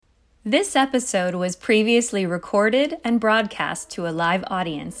This episode was previously recorded and broadcast to a live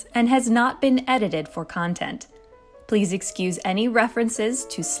audience and has not been edited for content. Please excuse any references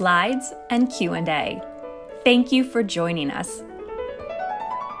to slides and Q&A. Thank you for joining us.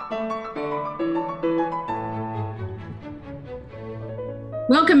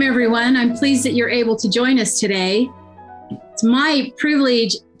 Welcome, everyone. I'm pleased that you're able to join us today. It's my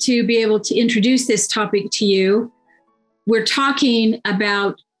privilege to be able to introduce this topic to you. We're talking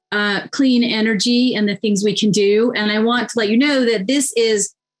about clean energy and the things we can do. And I want to let you know that this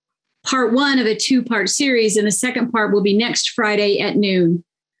is part one of a two-part series, and the second part will be next Friday at noon.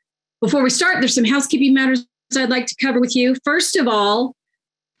 Before we start, there's some housekeeping matters I'd like to cover with you. First of all,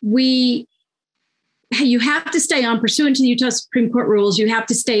 you have to stay on, pursuant to the Utah Supreme Court rules, you have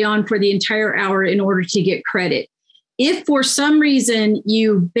to stay on for the entire hour in order to get credit. If for some reason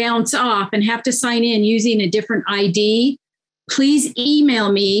you bounce off and have to sign in using a different ID, please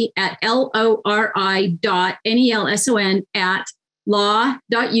email me at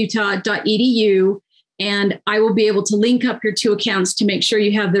lori.nelson@law.utah.edu, and I will be able to link up your two accounts to make sure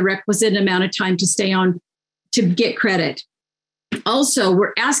you have the requisite amount of time to stay on to get credit. Also,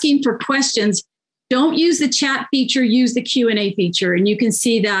 we're asking for questions. Don't use the chat feature, use the Q&A feature, and you can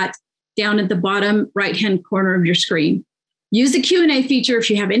see that down at the bottom right-hand corner of your screen. Use the Q&A feature if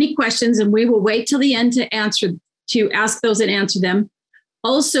you have any questions, and we will wait till the end to ask those and answer them.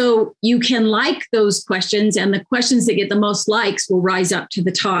 Also, you can like those questions, and the questions that get the most likes will rise up to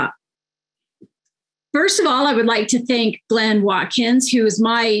the top. First of all, I would like to thank Glenn Watkins, who is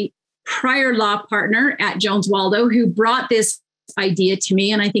my prior law partner at Jones Waldo, who brought this idea to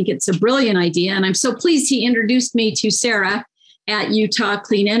me, and I think it's a brilliant idea. And I'm so pleased he introduced me to Sarah at Utah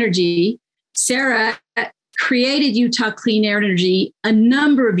Clean Energy. Sarah created Utah Clean Energy a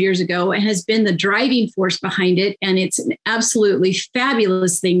number of years ago and has been the driving force behind it. And it's an absolutely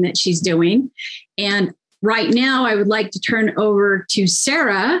fabulous thing that she's doing. And right now, I would like to turn over to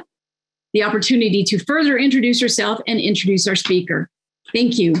Sarah the opportunity to further introduce herself and introduce our speaker.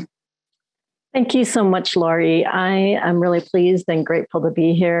 Thank you. Thank you so much, Lori. I am really pleased and grateful to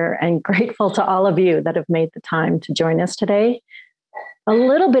be here, and grateful to all of you that have made the time to join us today. A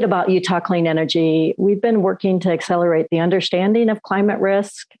little bit about Utah Clean Energy. We've been working to accelerate the understanding of climate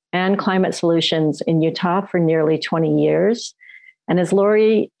risk and climate solutions in Utah for nearly 20 years. And as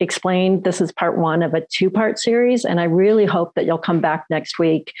Lori explained, this is part one of a two-part series, and I really hope that you'll come back next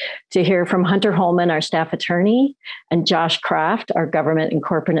week to hear from Hunter Holman, our staff attorney, and Josh Kraft, our government and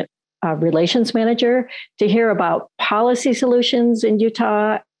corporate relations manager, to hear about policy solutions in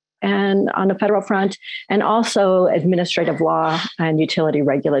Utah and on the federal front, and also administrative law and utility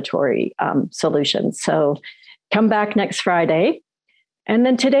regulatory solutions. So come back next Friday. And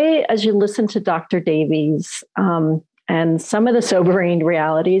then today, as you listen to Dr. Davies and some of the sobering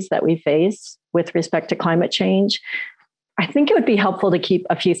realities that we face with respect to climate change, I think it would be helpful to keep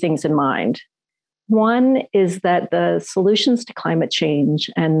a few things in mind. One is that the solutions to climate change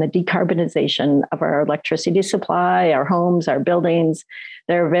and the decarbonization of our electricity supply, our homes, our buildings,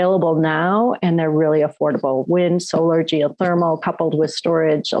 they're available now, and they're really affordable. Wind, solar, geothermal, coupled with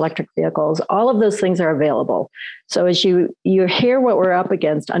storage, electric vehicles, all of those things are available. So as you hear what we're up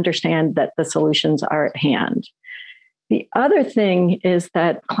against, understand that the solutions are at hand. The other thing is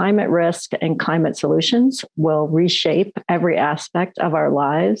that climate risk and climate solutions will reshape every aspect of our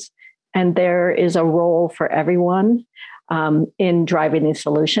lives. And there is a role for everyone in driving these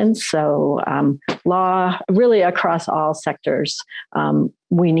solutions. So law, really across all sectors,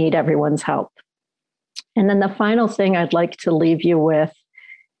 we need everyone's help. And then the final thing I'd like to leave you with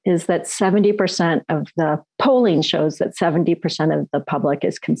is that 70% of the polling shows that 70% of the public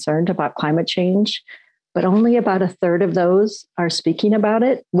is concerned about climate change, but only about a third of those are speaking about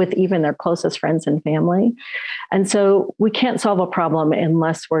it with even their closest friends and family. And so we can't solve a problem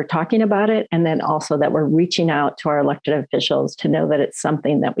unless we're talking about it, and then also that we're reaching out to our elected officials to know that it's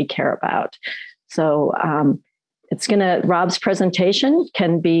something that we care about. So Rob's presentation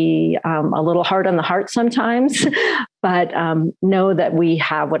can be a little hard on the heart sometimes, but know that we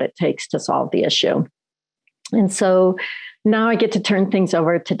have what it takes to solve the issue. And so now I get to turn things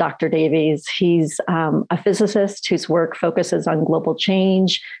over to Dr. Davies. He's a physicist whose work focuses on global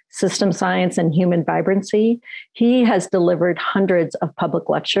change, system science, and human vibrancy. He has delivered hundreds of public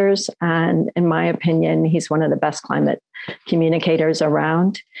lectures, and in my opinion, he's one of the best climate communicators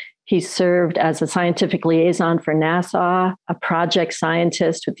around. He served as a scientific liaison for NASA, a project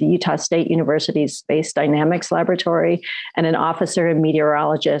scientist with the Utah State University's Space Dynamics Laboratory, and an officer and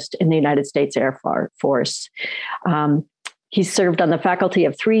meteorologist in the United States Air Force. He's served on the faculty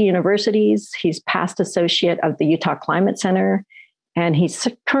of 3 universities. He's past associate of the Utah Climate Center. And he's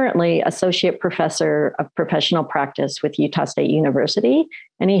currently associate professor of professional practice with Utah State University.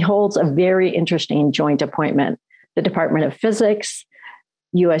 And he holds a very interesting joint appointment, the Department of Physics,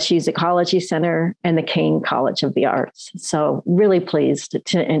 USU's Ecology Center, and the Kane College of the Arts. So really pleased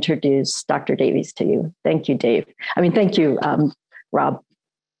to introduce Dr. Davies to you. Thank you, Dave. Thank you, Rob.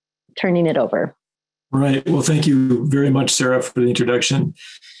 Turning it over. Right. Well, thank you very much, Sarah, for the introduction.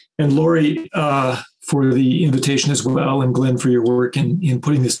 And Lori, for the invitation as well, and Glenn for your work in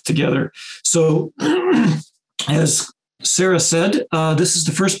putting this together. So as Sarah said, this is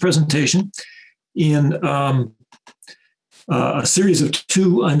the first presentation in a series of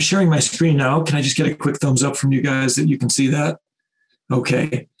two. I'm sharing my screen now. Can I just get a quick thumbs up from you guys that you can see that?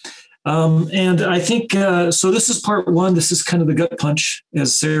 Okay. And I think, so this is part one. This is kind of the gut punch,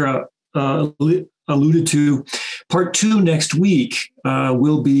 as Sarah alluded to. Part two next week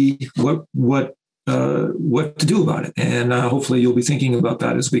will be what to do about it. And hopefully you'll be thinking about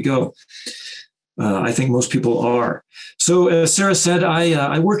that as we go. I think most people are. So as Sarah said,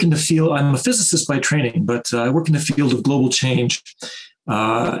 I work in the field. I'm a physicist by training, but I work in the field of global change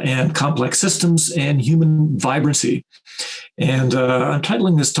and complex systems and human vibrancy. And I'm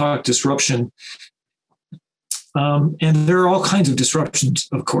titling this talk Disruption. And there are all kinds of disruptions,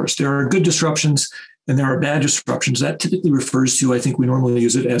 of course. There are good disruptions and there are bad disruptions. That typically refers to, I think we normally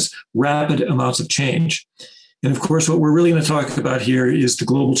use it as rapid amounts of change. And of course, what we're really going to talk about here is the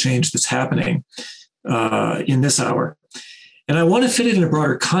global change that's happening in this hour. And I want to fit it in a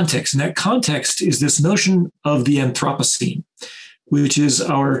broader context. And that context is this notion of the Anthropocene, which is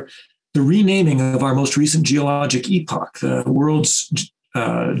the renaming of our most recent geologic epoch. The world's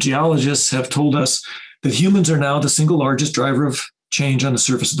geologists have told us that humans are now the single largest driver of change on the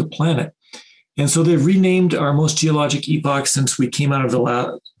surface of the planet. And so they've renamed our most geologic epoch since we came out of the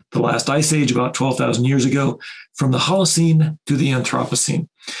last ice age about 12,000 years ago, from the Holocene to the Anthropocene.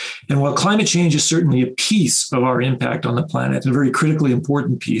 And while climate change is certainly a piece of our impact on the planet, a very critically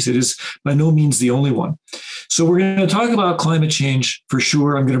important piece, it is by no means the only one. So we're going to talk about climate change for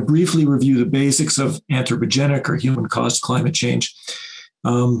sure. I'm going to briefly review the basics of anthropogenic or human-caused climate change.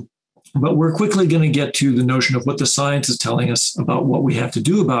 But we're quickly going to get to the notion of what the science is telling us about what we have to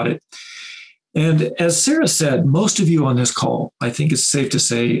do about it. And as Sarah said, most of you on this call, I think it's safe to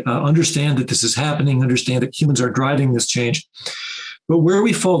say, understand that this is happening, understand that humans are driving this change. But where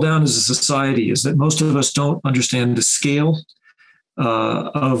we fall down as a society is that most of us don't understand the scale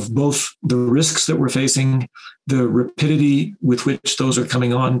of both the risks that we're facing, the rapidity with which those are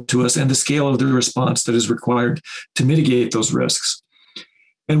coming on to us, and the scale of the response that is required to mitigate those risks.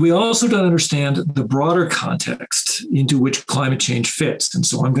 And we also don't understand the broader context into which climate change fits. And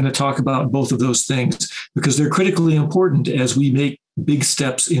so I'm going to talk about both of those things because they're critically important as we make big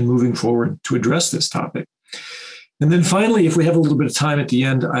steps in moving forward to address this topic. And then finally, if we have a little bit of time at the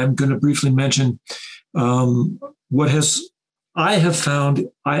end, I'm going to briefly mention what I have found,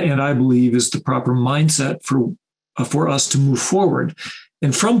 and I believe is the proper mindset for us to move forward,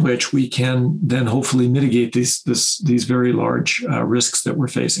 and from which we can then hopefully mitigate these very large risks that we're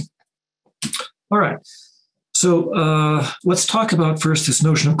facing. All right. So let's talk about first this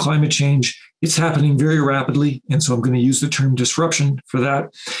notion of climate change. It's happening very rapidly, and so I'm going to use the term disruption for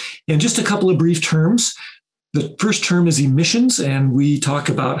that. And just a couple of brief terms. The first term is emissions, and we talk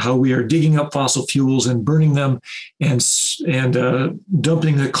about how we are digging up fossil fuels and burning them and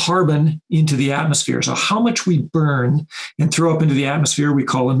dumping the carbon into the atmosphere. So how much we burn and throw up into the atmosphere we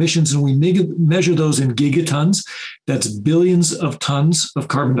call emissions, and we measure those in gigatons. That's billions of tons of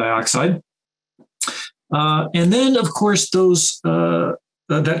carbon dioxide. And then, of course,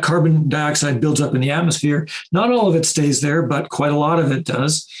 that carbon dioxide builds up in the atmosphere. Not all of it stays there, but quite a lot of it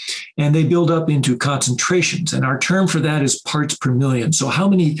does. And they build up into concentrations. And our term for that is parts per million. So how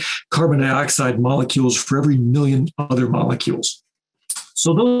many carbon dioxide molecules for every million other molecules?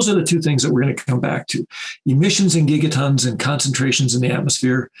 So those are the two things that we're going to come back to: emissions in gigatons and concentrations in the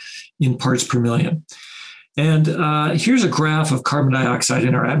atmosphere in parts per million. And here's a graph of carbon dioxide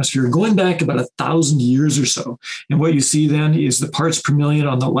in our atmosphere going back about 1,000 years or so. And what you see then is the parts per million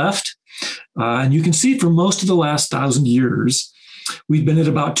on the left. And you can see for most of the last 1,000 years, we've been at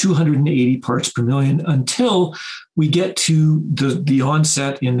about 280 parts per million until we get to the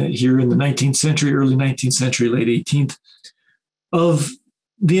onset here in the 19th century, early 19th century, late 18th, of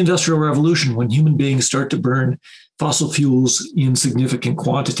the Industrial Revolution, when human beings start to burn fossil fuels in significant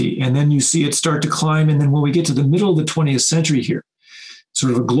quantity. And then you see it start to climb. And then when we get to the middle of the 20th century here,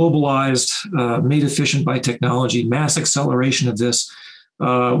 sort of a globalized, made efficient by technology, mass acceleration of this,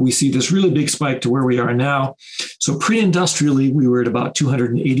 we see this really big spike to where we are now. So pre-industrially, we were at about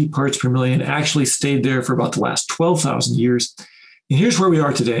 280 parts per million, actually stayed there for about the last 12,000 years. And here's where we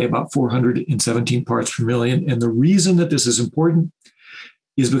are today, about 417 parts per million. And the reason that this is important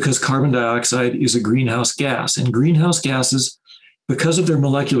is because carbon dioxide is a greenhouse gas. And greenhouse gases, because of their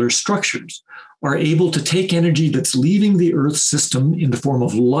molecular structures, are able to take energy that's leaving the Earth's system in the form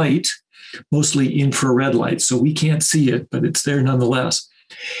of light, mostly infrared light. So we can't see it, but it's there nonetheless,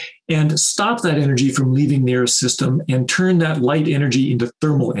 and stop that energy from leaving the Earth's system and turn that light energy into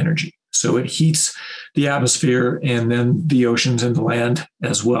thermal energy. So it heats the atmosphere and then the oceans and the land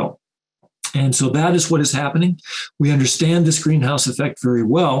as well. And so that is what is happening. We understand this greenhouse effect very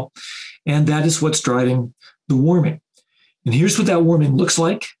well, and that is what's driving the warming. And here's what that warming looks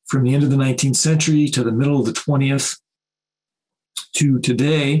like from the end of the 19th century to the middle of the 20th to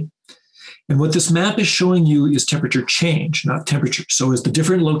today. And what this map is showing you is temperature change, not temperature. So as the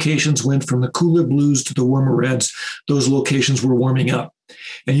different locations went from the cooler blues to the warmer reds, those locations were warming up.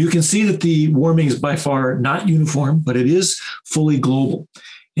 And you can see that the warming is by far not uniform, but it is fully global.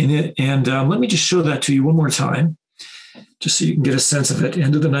 And let me just show that to you one more time, just so you can get a sense of it.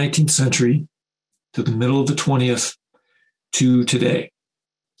 End of the 19th century to the middle of the 20th to today.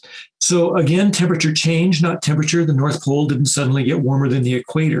 So again, temperature change, not temperature. The North Pole didn't suddenly get warmer than the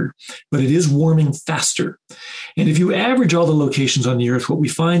equator, but it is warming faster. And if you average all the locations on the Earth, what we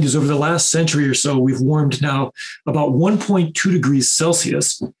find is over the last century or so, we've warmed now about 1.2 degrees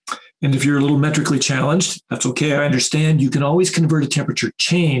Celsius. And if you're a little metrically challenged, that's okay, I understand. You can always convert a temperature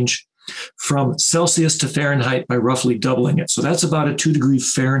change from Celsius to Fahrenheit by roughly doubling it. So that's about a 2 degree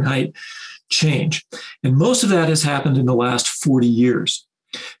Fahrenheit change. And most of that has happened in the last 40 years.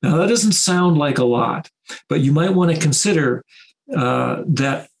 Now, that doesn't sound like a lot, but you might want to consider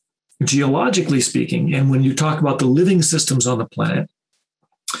that geologically speaking, and when you talk about the living systems on the planet,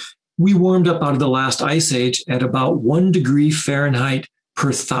 we warmed up out of the last ice age at about 1 degree Fahrenheit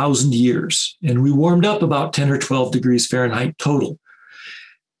per 1,000 years. And we warmed up about 10 or 12 degrees Fahrenheit total.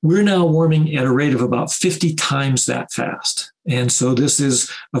 We're now warming at a rate of about 50 times that fast. And so this is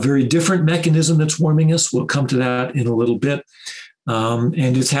a very different mechanism that's warming us. We'll come to that in a little bit.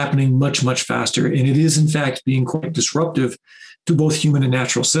 And it's happening much, much faster. And it is, in fact, being quite disruptive to both human and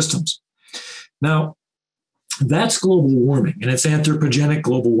natural systems. Now, that's global warming, and it's anthropogenic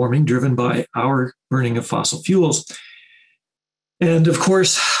global warming driven by our burning of fossil fuels. And of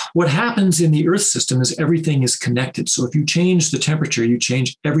course, what happens in the Earth system is everything is connected. So if you change the temperature, you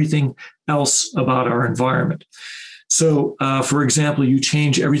change everything else about our environment. So, for example, you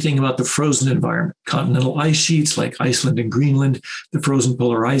change everything about the frozen environment, continental ice sheets like Iceland and Greenland, the frozen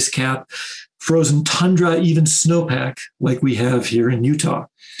polar ice cap, frozen tundra, even snowpack like we have here in Utah.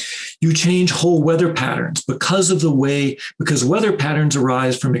 You change whole weather patterns because weather patterns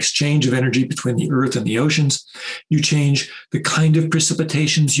arise from exchange of energy between the Earth and the oceans. You change the kind of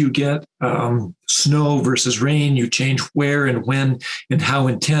precipitations you get, snow versus rain. You change where and when and how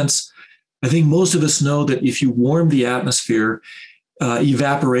intense. I think most of us know that if you warm the atmosphere,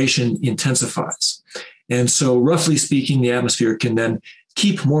 evaporation intensifies. And so roughly speaking, the atmosphere can then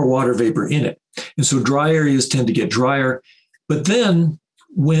keep more water vapor in it. And so dry areas tend to get drier. But then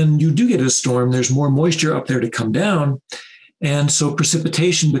when you do get a storm, there's more moisture up there to come down. And so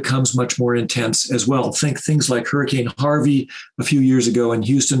precipitation becomes much more intense as well. Think things like Hurricane Harvey a few years ago in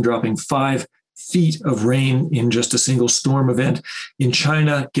Houston, dropping 5 feet of rain in just a single storm event. In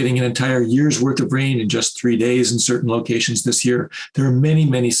China, getting an entire year's worth of rain in just 3 days in certain locations this year. There are many,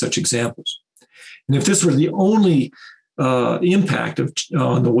 many such examples. And if this were the only impact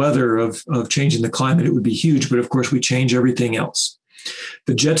on the weather of changing the climate, it would be huge. But of course, we change everything else.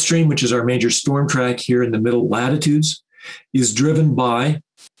 The jet stream, which is our major storm track here in the middle latitudes, is driven by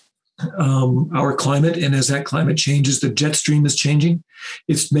our climate. And as that climate changes, the jet stream is changing.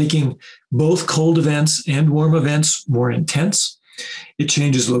 It's making both cold events and warm events more intense. It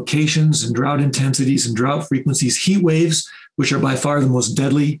changes locations and drought intensities and drought frequencies, heat waves, which are by far the most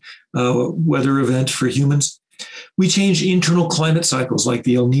deadly weather event for humans. We change internal climate cycles like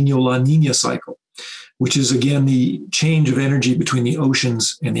the El Nino-La Nina cycle, which is, again, the change of energy between the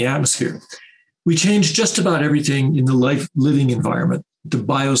oceans and the atmosphere. We change just about everything in the living environment, the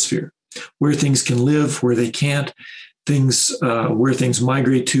biosphere, where things can live, where they can't, where things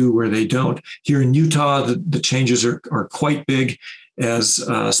migrate to, where they don't. Here in Utah, the changes are quite big as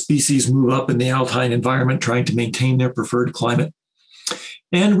species move up in the alpine environment, trying to maintain their preferred climate.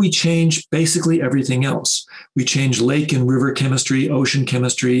 And we change basically everything else. We change lake and river chemistry, ocean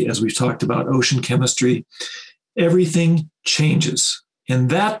chemistry, as we've talked about, ocean chemistry. Everything changes. And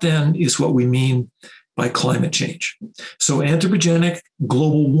that then is what we mean by climate change. So anthropogenic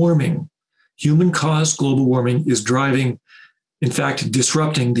global warming, human-caused global warming, is driving, in fact,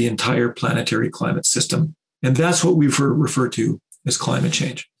 disrupting the entire planetary climate system. And that's what we refer to as climate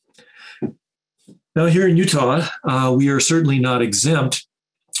change. Now, here in Utah, we are certainly not exempt.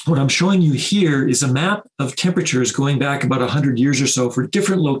 What I'm showing you here is a map of temperatures going back about 100 years or so for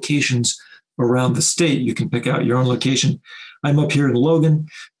different locations around the state. You can pick out your own location. I'm up here in Logan.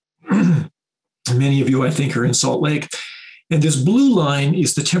 Many of you, I think, are in Salt Lake. And this blue line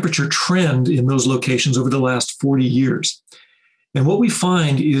is the temperature trend in those locations over the last 40 years. And what we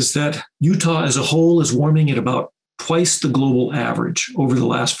find is that Utah as a whole is warming at about twice the global average over the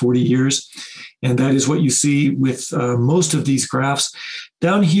last 40 years. And that is what you see with most of these graphs.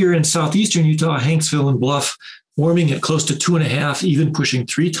 Down here in southeastern Utah, Hanksville and Bluff, warming at close to 2.5, even pushing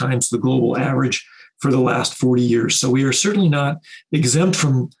 3 times the global average for the last 40 years. So we are certainly not exempt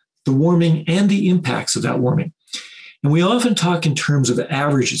from the warming and the impacts of that warming. And we often talk in terms of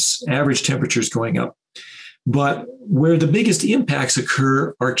averages, average temperatures going up. But where the biggest impacts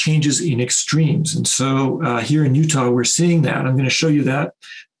occur are changes in extremes. And so here in Utah, we're seeing that. I'm going to show you that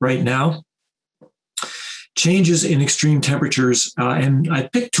right now. Changes in extreme temperatures. And I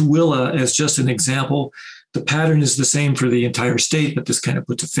picked Tooele as just an example. The pattern is the same for the entire state, but this kind of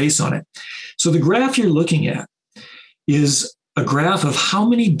puts a face on it. So the graph you're looking at is a graph of how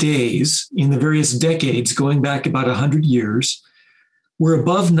many days in the various decades going back about 100 years were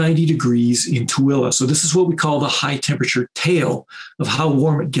above 90 degrees in Tooele. So this is what we call the high temperature tail of how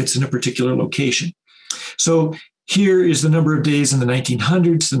warm it gets in a particular location. So here is the number of days in the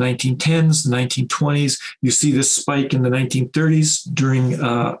 1900s, the 1910s, the 1920s. You see this spike in the 1930s during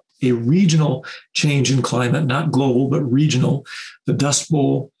a regional change in climate, not global, but regional, the Dust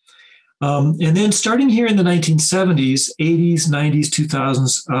Bowl. And then starting here in the 1970s, 80s, 90s,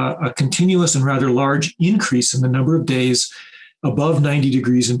 2000s, a continuous and rather large increase in the number of days above 90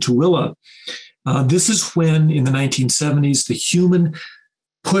 degrees in Tooele. This is when, in the 1970s, the human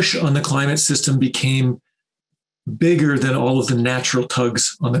push on the climate system became bigger than all of the natural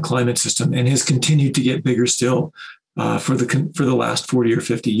tugs on the climate system and has continued to get bigger still for the last 40 or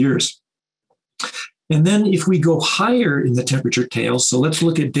 50 years. And then if we go higher in the temperature tail, so let's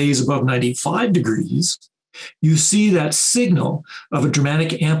look at days above 95 degrees, you see that signal of a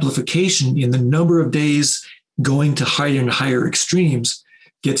dramatic amplification in the number of days going to higher and higher extremes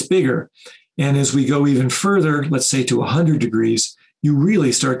gets bigger. And as we go even further, let's say to 100 degrees, you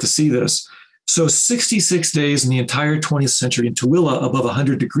really start to see this. So 66 days in the entire 20th century in Tooele above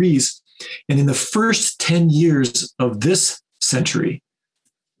 100 degrees. And in the first 10 years of this century,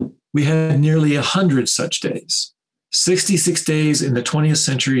 we had nearly 100 such days. 66 days in the 20th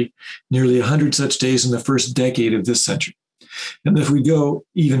century, nearly 100 such days in the first decade of this century. And if we go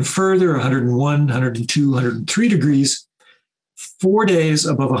even further, 101, 102, 103 degrees, 4 days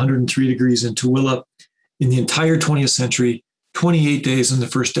above 103 degrees in Tooele in the entire 20th century, 28 days in the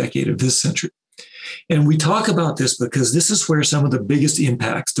first decade of this century. And we talk about this because this is where some of the biggest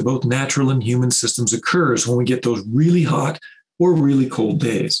impacts to both natural and human systems occurs when we get those really hot or really cold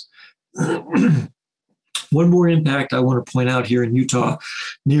days. One more impact I want to point out here in Utah,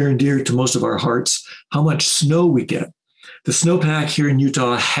 near and dear to most of our hearts, how much snow we get. The snowpack here in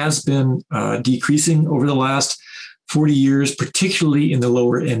Utah has been decreasing over the last 40 years, particularly in the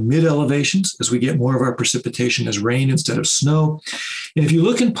lower and mid elevations, as we get more of our precipitation as rain instead of snow. And if you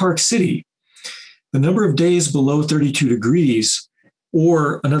look in Park City, the number of days below 32 degrees,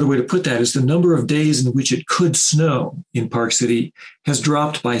 or another way to put that is the number of days in which it could snow in Park City has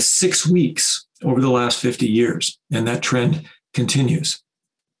dropped by 6 weeks over the last 50 years. And that trend continues.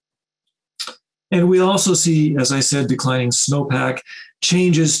 And we also see, as I said, declining snowpack,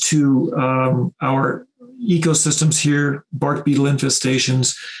 changes to our ecosystems here, bark beetle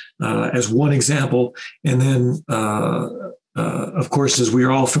infestations as one example. And then, of course, as we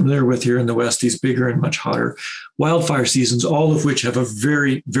are all familiar with here in the West, these bigger and much hotter wildfire seasons, all of which have a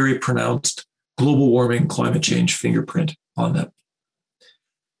very, very pronounced global warming, climate change fingerprint on them.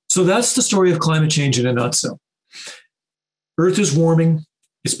 So that's the story of climate change in a nutshell. Earth is warming.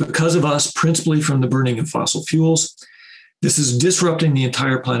 It's because of us, principally from the burning of fossil fuels. This is disrupting the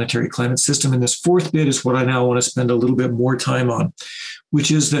entire planetary climate system. And this fourth bit is what I now want to spend a little bit more time on,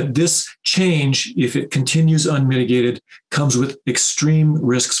 which is that this change, if it continues unmitigated, comes with extreme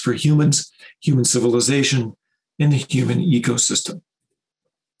risks for humans, human civilization, and the human ecosystem.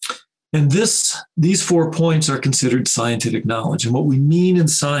 And these 4 points are considered scientific knowledge. And what we mean in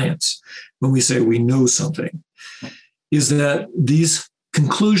science when we say we know something is that these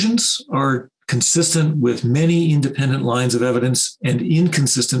conclusions are consistent with many independent lines of evidence and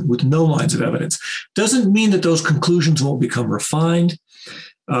inconsistent with no lines of evidence. Doesn't mean that those conclusions won't become refined.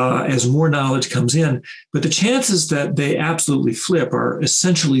 as more knowledge comes in. But the chances that they absolutely flip are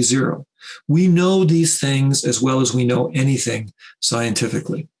essentially zero. We know these things as well as we know anything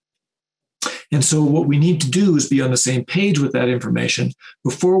scientifically. And so what we need to do is be on the same page with that information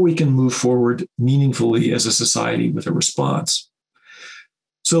before we can move forward meaningfully as a society with a response.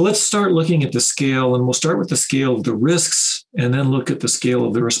 So let's start looking at the scale, and we'll start with the scale of the risks and then look at the scale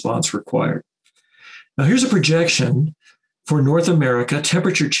of the response required. Now, here's a projection for North America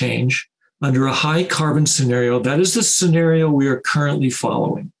temperature change under a high carbon scenario. That is the scenario we are currently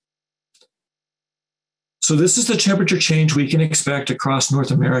following. So this is the temperature change we can expect across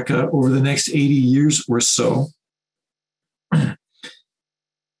North America over the next 80 years or so.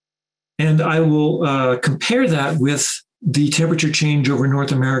 And I will compare that with the temperature change over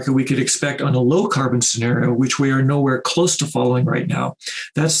North America we could expect on a low carbon scenario, which we are nowhere close to following right now.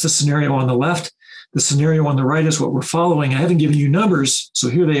 That's the scenario on the left. The scenario on the right is what we're following. I haven't given you numbers, so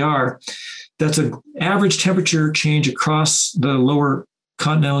here they are. That's an average temperature change across the lower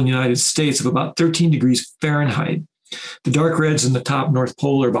continental United States of about 13 degrees Fahrenheit. The dark reds in the top North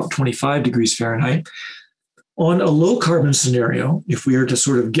Pole are about 25 degrees Fahrenheit. On a low carbon scenario, if we are to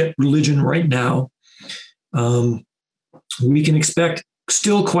sort of get religion right now, we can expect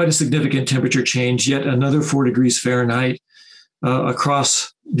still quite a significant temperature change, yet another 4 degrees Fahrenheit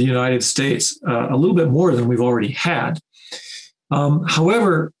across the United States, a little bit more than we've already had.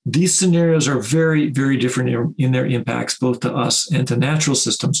 However, these scenarios are very, very different in their impacts, both to us and to natural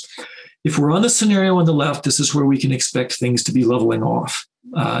systems. If we're on the scenario on the left, this is where we can expect things to be leveling off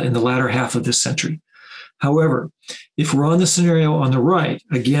in the latter half of this century. However, if we're on the scenario on the right,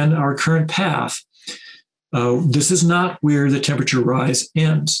 again, our current path, this is not where the temperature rise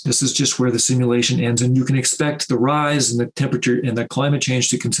ends. This is just where the simulation ends. And you can expect the rise in the temperature and the climate change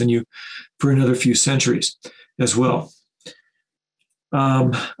to continue for another few centuries as well.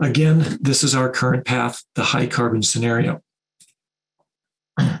 Again, this is our current path, the high carbon scenario.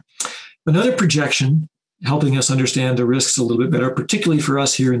 Another projection helping us understand the risks a little bit better, particularly for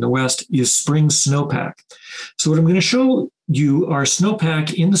us here in the West, is spring snowpack. So what I'm going to show you are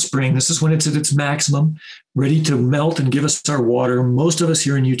snowpack in the spring. This is when it's at its maximum, ready to melt and give us our water. Most of us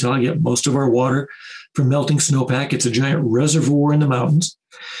here in Utah get most of our water from melting snowpack. It's a giant reservoir in the mountains.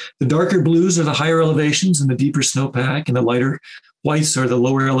 The darker blues are the higher elevations and the deeper snowpack, and the lighter whites are the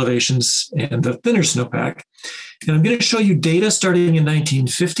lower elevations and the thinner snowpack. And I'm going to show you data starting in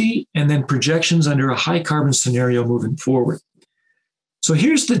 1950 and then projections under a high carbon scenario moving forward. So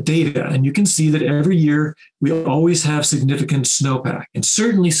here's the data, and you can see that every year we always have significant snowpack, and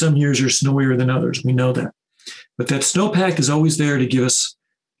certainly some years are snowier than others. We know that. But that snowpack is always there to give us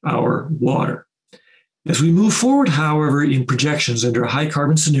our water. As we move forward, however, in projections under a high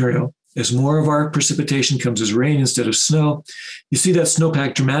carbon scenario, as more of our precipitation comes as rain instead of snow, you see that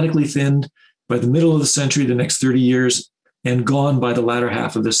snowpack dramatically thinned by the middle of the century, the next 30 years, and gone by the latter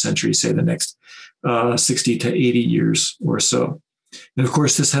half of this century, say the next 60 to 80 years or so. And of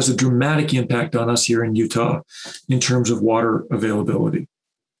course, this has a dramatic impact on us here in Utah in terms of water availability.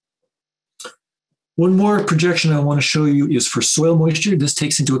 One more projection I want to show you is for soil moisture. This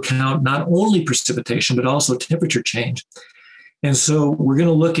takes into account not only precipitation, but also temperature change. And so we're going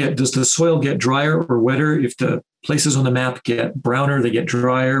to look at, does the soil get drier or wetter? If the places on the map get browner, they get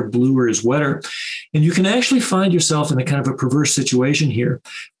drier, bluer is wetter. And you can actually find yourself in a kind of a perverse situation here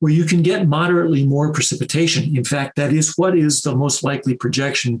where you can get moderately more precipitation. In fact, that is what is the most likely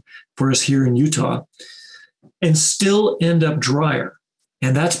projection for us here in Utah, and still end up drier.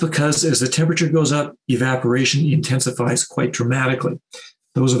 And that's because as the temperature goes up, evaporation intensifies quite dramatically.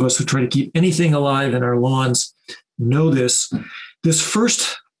 Those of us who try to keep anything alive in our lawns know this. This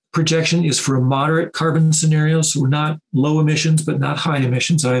first projection is for a moderate carbon scenario, so we're not low emissions, but not high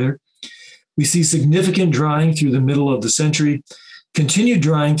emissions either. We see significant drying through the middle of the century, continued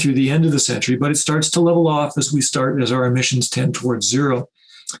drying through the end of the century, but it starts to level off as our emissions tend towards zero.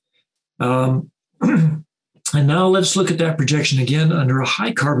 And now let's look at that projection again under a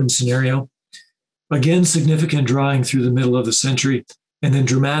high carbon scenario. Again, significant drying through the middle of the century, and then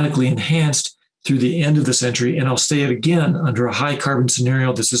dramatically enhanced through the end of the century. And I'll say it again, under a high carbon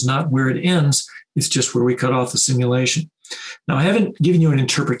scenario, this is not where it ends, it's just where we cut off the simulation. Now, I haven't given you an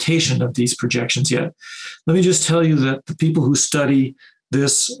interpretation of these projections yet. Let me just tell you that the people who study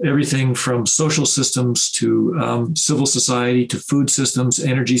this, everything from social systems to civil society to food systems,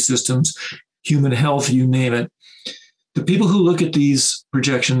 energy systems, human health, you name it, the people who look at these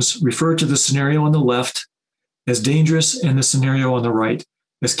projections refer to the scenario on the left as dangerous and the scenario on the right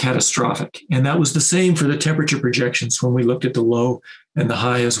as catastrophic. And that was the same for the temperature projections when we looked at the low and the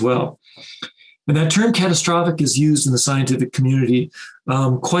high as well. And that term catastrophic is used in the scientific community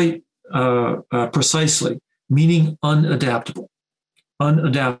quite precisely, meaning unadaptable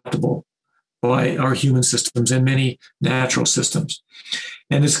by our human systems and many natural systems.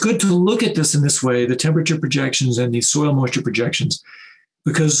 And it's good to look at this in this way, the temperature projections and the soil moisture projections,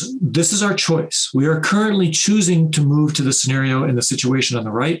 because this is our choice. We are currently choosing to move to the scenario and the situation on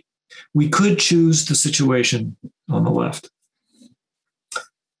the right. We could choose the situation on the left.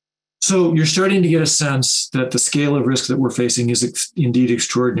 So you're starting to get a sense that the scale of risk that we're facing is indeed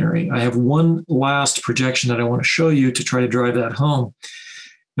extraordinary. I have one last projection that I want to show you to try to drive that home.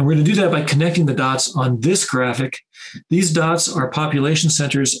 And we're going to do that by connecting the dots on this graphic. These dots are population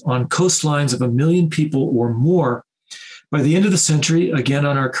centers on coastlines of 1 million people or more. By the end of the century, again,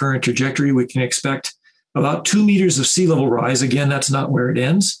 on our current trajectory, we can expect about 2 meters of sea level rise. Again, that's not where it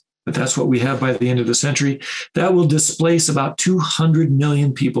ends, but that's what we have by the end of the century. That will displace about 200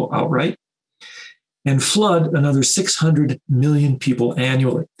 million people outright and flood another 600 million people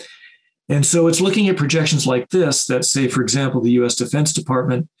annually. And so it's looking at projections like this that say, for example, the U.S. Defense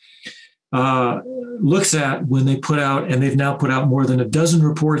Department looks at when they put out, and they've now put out more than a dozen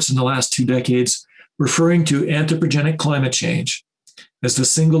reports in the last 2 decades, referring to anthropogenic climate change as the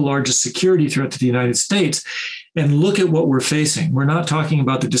single largest security threat to the United States. And look at what we're facing. We're not talking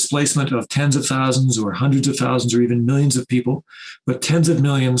about the displacement of tens of thousands or hundreds of thousands or even millions of people, but tens of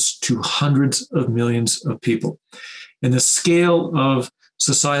millions to hundreds of millions of people. And the scale of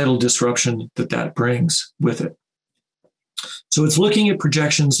societal disruption that brings with it. So it's looking at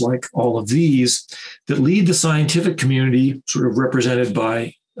projections like all of these that lead the scientific community, sort of represented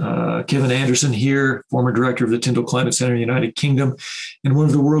by Kevin Anderson here, former director of the Tyndall Climate Center in the United Kingdom, and one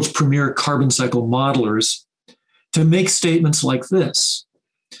of the world's premier carbon cycle modelers, to make statements like this.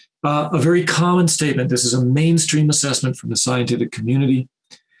 A very common statement. This is a mainstream assessment from the scientific community.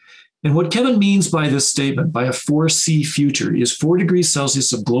 And what Kevin means by this statement, by a 4C future, is 4 degrees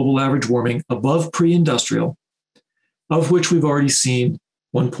Celsius of global average warming above pre-industrial, of which we've already seen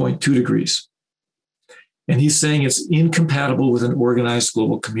 1.2 degrees. And he's saying it's incompatible with an organized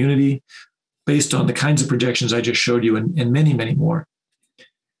global community based on the kinds of projections I just showed you and many, many more.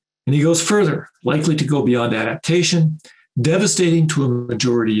 And he goes further, likely to go beyond adaptation, devastating to a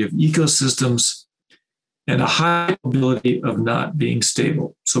majority of ecosystems, and a high probability of not being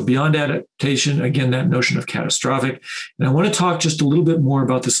stable. So beyond adaptation, again, that notion of catastrophic. And I want to talk just a little bit more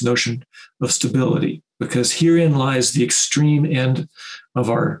about this notion of stability, because herein lies the extreme end of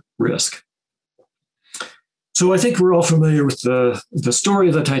our risk. So I think we're all familiar with the story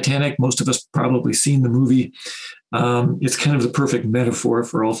of the Titanic. Most of us probably seen the movie. It's kind of the perfect metaphor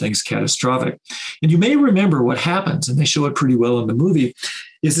for all things catastrophic. And you may remember what happens, and they show it pretty well in the movie,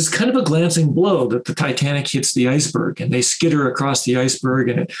 is this kind of a glancing blow that the Titanic hits the iceberg and they skitter across the iceberg.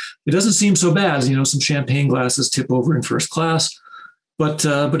 And it doesn't seem so bad. You know, some champagne glasses tip over in first class, but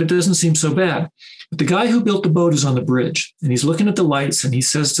it doesn't seem so bad. But the guy who built the boat is on the bridge and he's looking at the lights and he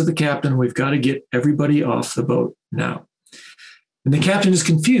says to the captain, "We've got to get everybody off the boat now." And the captain is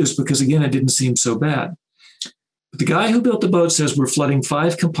confused because, again, it didn't seem so bad. But the guy who built the boat says, "We're flooding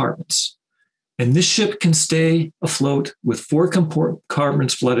 5 compartments. And this ship can stay afloat with 4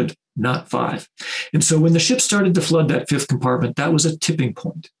 compartments flooded, not 5. And so when the ship started to flood that 5th compartment, that was a tipping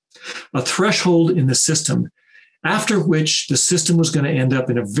point, a threshold in the system, after which the system was going to end up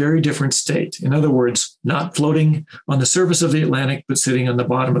in a very different state. In other words, not floating on the surface of the Atlantic, but sitting on the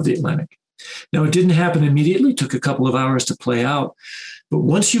bottom of the Atlantic. Now, it didn't happen immediately. It took a couple of hours to play out. But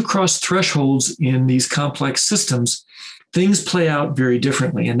once you cross thresholds in these complex systems, things play out very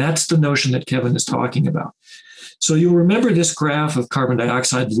differently. And that's the notion that Kevin is talking about. So you'll remember this graph of carbon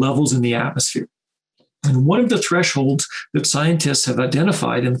dioxide levels in the atmosphere. And one of the thresholds that scientists have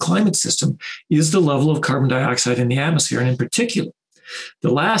identified in the climate system is the level of carbon dioxide in the atmosphere. And in particular,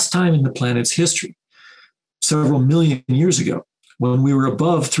 the last time in the planet's history, several million years ago, when we were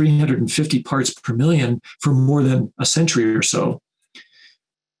above 350 parts per million for more than a century or so,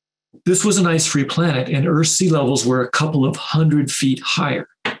 this was an ice-free planet and Earth's sea levels were a couple of 100 feet higher.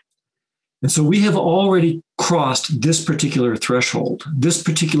 And so we have already crossed this particular threshold, this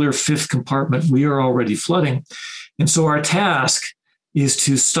particular 5th compartment we are already flooding. And so our task is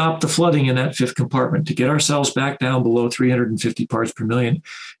to stop the flooding in that 5th compartment, to get ourselves back down below 350 parts per million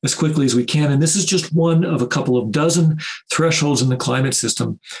as quickly as we can. And this is just one of a couple of dozen thresholds in the climate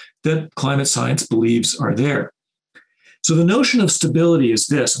system that climate science believes are there. So the notion of stability is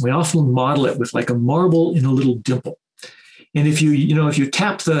this, and we often model it with like a marble in a little dimple. And if you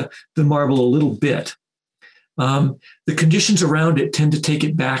tap the marble a little bit, the conditions around it tend to take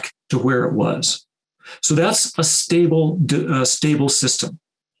it back to where it was. So that's a stable system.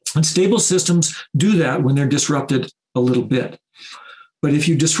 And stable systems do that when they're disrupted a little bit. But if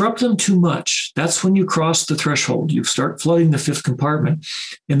you disrupt them too much, that's when you cross the threshold. You start flooding the fifth compartment,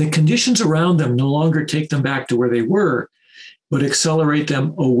 and the conditions around them no longer take them back to where they were, but accelerate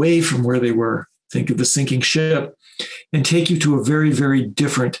them away from where they were. Think of the sinking ship, and take you to a very, very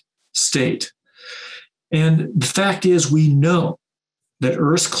different state. And the fact is, we know that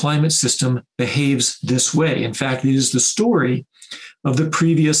Earth's climate system behaves this way. In fact, it is the story of the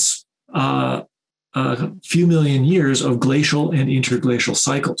previous few million years of glacial and interglacial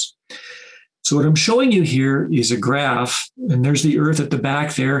cycles. So what I'm showing you here is a graph, and there's the Earth at the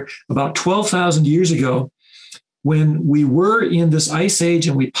back there, about 12,000 years ago, when we were in this ice age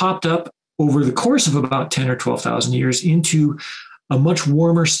and we popped up over the course of about 10 or 12,000 years into a much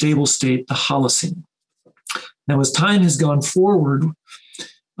warmer, stable state, the Holocene. Now, as time has gone forward,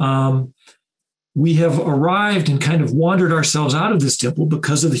 we have arrived and kind of wandered ourselves out of this dimple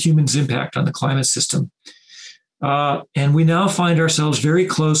because of the human's impact on the climate system. And we now find ourselves very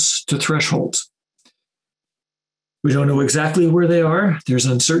close to thresholds. We don't know exactly where they are. There's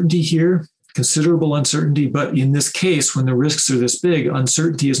uncertainty here, considerable uncertainty. But in this case, when the risks are this big,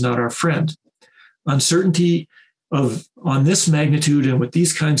 uncertainty is not our friend. Uncertainty on this magnitude and with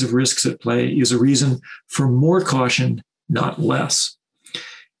these kinds of risks at play is a reason for more caution, not less.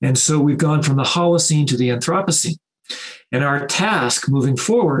 And so we've gone from the Holocene to the Anthropocene. And our task moving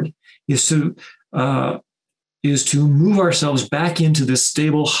forward is to move ourselves back into this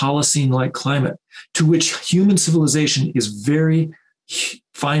stable Holocene-like climate to which human civilization is very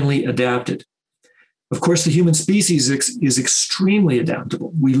finely adapted. Of course, the human species is extremely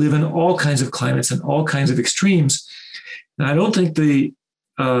adaptable. We live in all kinds of climates and all kinds of extremes. And I don't think the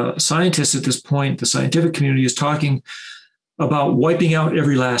scientists at this point, the scientific community, is talking about wiping out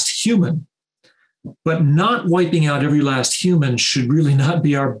every last human. But not wiping out every last human should really not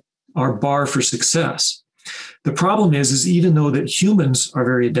be our bar for success. The problem is even though that humans are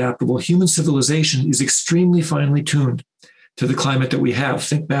very adaptable, human civilization is extremely finely tuned to the climate that we have.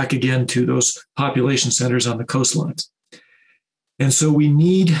 Think back again to those population centers on the coastlines. And so we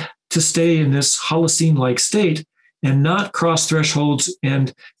need to stay in this Holocene-like state and not cross thresholds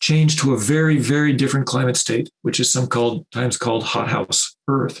and change to a very, very different climate state, which is sometimes called hothouse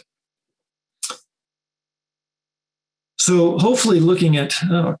Earth. So hopefully looking at,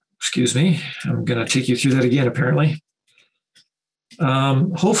 I'm going to take you through that again, apparently.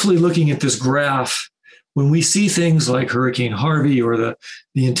 Hopefully looking at this graph, when we see things like Hurricane Harvey or the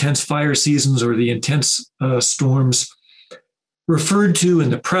intense fire seasons or the intense storms referred to in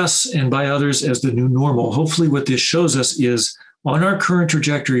the press and by others as the new normal, hopefully what this shows us is on our current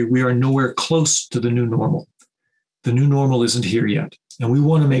trajectory, we are nowhere close to the new normal. The new normal isn't here yet. And we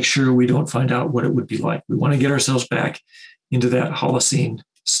want to make sure we don't find out what it would be like. We want to get ourselves back into that Holocene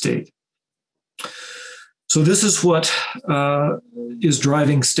state. So this is what is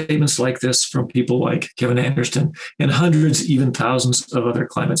driving statements like this from people like Kevin Anderson and hundreds, even thousands of other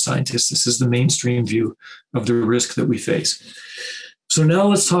climate scientists. This is the mainstream view of the risk that we face. So now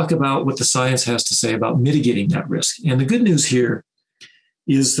let's talk about what the science has to say about mitigating that risk. And the good news here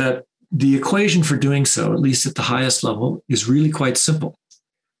is that the equation for doing so, at least at the highest level, is really quite simple.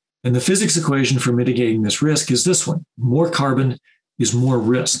 And the physics equation for mitigating this risk is this one: more carbon is more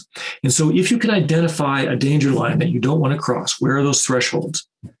risk. And so if you can identify a danger line that you don't want to cross, where are those thresholds?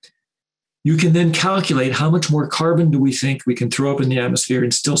 You can then calculate how much more carbon do we think we can throw up in the atmosphere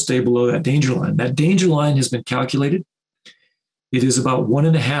and still stay below that danger line. That danger line has been calculated. It is about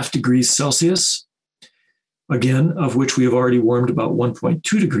 1.5 degrees Celsius, again, of which we have already warmed about 1.2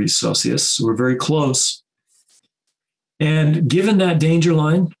 degrees Celsius. So we're very close. And given that danger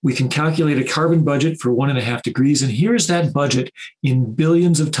line, we can calculate a carbon budget for 1.5 degrees. And here's that budget in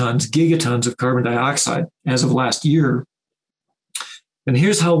billions of tons, gigatons of carbon dioxide as of last year. And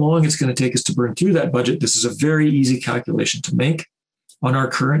here's how long it's going to take us to burn through that budget. This is a very easy calculation to make on our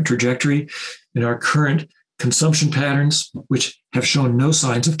current trajectory and our current consumption patterns, which have shown no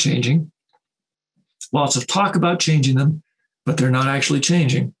signs of changing. Lots of talk about changing them, but they're not actually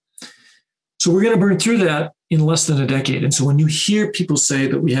changing. So we're going to burn through that in less than a decade. And so when you hear people say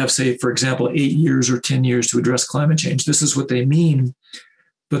that we have, say, for example, 8 years or 10 years to address climate change, this is what they mean,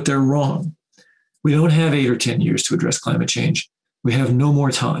 but they're wrong. We don't have 8 or 10 years to address climate change. We have no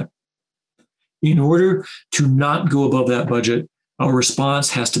more time. In order to not go above that budget, our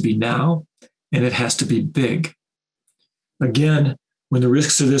response has to be now, and it has to be big. Again, when the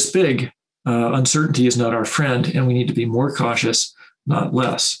risks are this big, uncertainty is not our friend, and we need to be more cautious, not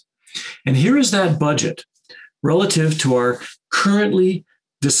less. And here is that budget relative to our currently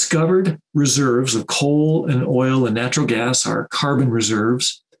discovered reserves of coal and oil and natural gas, our carbon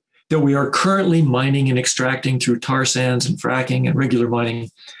reserves, that we are currently mining and extracting through tar sands and fracking and regular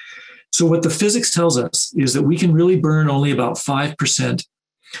mining. So what the physics tells us is that we can really burn only about 5%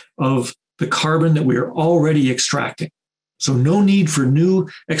 of the carbon that we are already extracting. So no need for new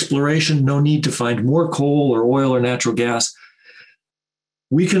exploration, no need to find more coal or oil or natural gas.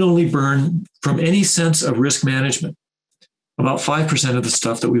 We can only burn, from any sense of risk management, about 5% of the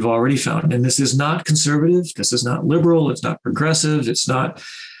stuff that we've already found. And this is not conservative. This is not liberal. It's not progressive. It's not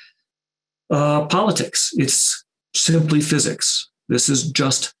politics. It's simply physics. This is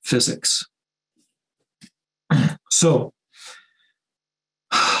just physics. So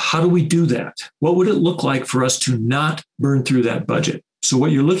how do we do that? What would it look like for us to not burn through that budget? So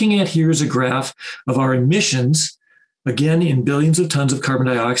what you're looking at here is a graph of our emissions, again, in billions of tons of carbon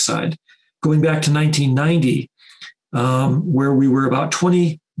dioxide, going back to 1990, where we were about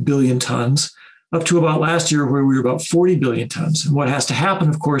 20 billion tons, up to about last year where we were about 40 billion tons. And what has to happen,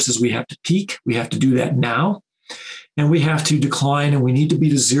 of course, is we have to peak. We have to do that now. And we have to decline, and we need to be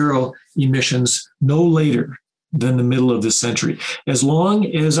to zero emissions no later than the middle of this century. As long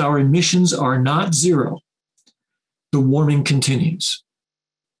as our emissions are not zero, the warming continues.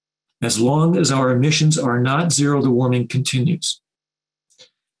 As long as our emissions are not zero, the warming continues.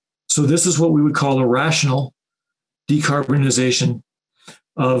 So this is what we would call a rational decarbonization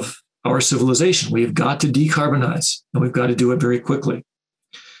of our civilization. We have got to decarbonize, and we've got to do it very quickly.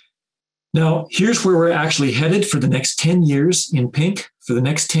 Now, here's where we're actually headed for the next 10 years in pink, for the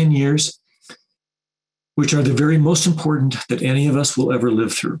next 10 years, which are the very most important that any of us will ever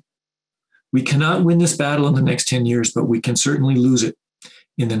live through. We cannot win this battle in the next 10 years, but we can certainly lose it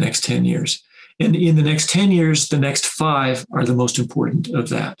in the next 10 years. And in the next 10 years, the next 5 are the most important of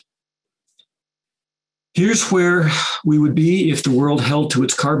that. Here's where we would be if the world held to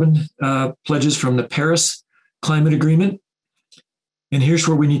its carbon pledges from the Paris Climate Agreement. And here's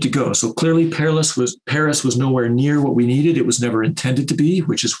where we need to go. So clearly, Paris was nowhere near what we needed. It was never intended to be,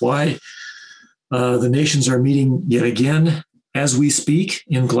 which is why the nations are meeting yet again as we speak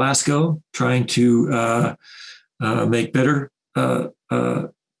in Glasgow, trying to make better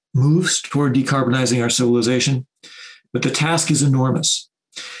moves toward decarbonizing our civilization. But the task is enormous.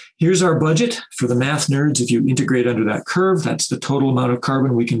 Here's our budget for the math nerds. If you integrate under that curve, that's the total amount of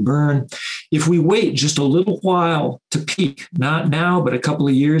carbon we can burn. If we wait just a little while to peak, not now, but a couple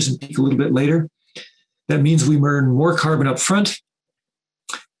of years and peak a little bit later, that means we burn more carbon up front,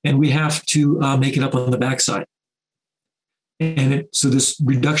 and we have to make it up on the backside. And so this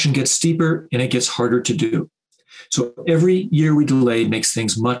reduction gets steeper and it gets harder to do. So every year we delay makes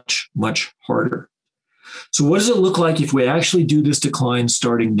things much, much harder. So what does it look like if we actually do this decline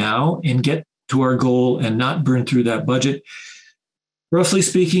starting now and get to our goal and not burn through that budget? Roughly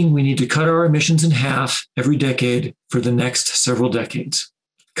speaking, we need to cut our emissions in half every decade for the next several decades.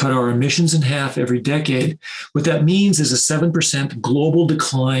 Cut our emissions in half every decade. What that means is a 7% global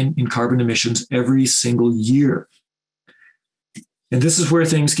decline in carbon emissions every single year. And this is where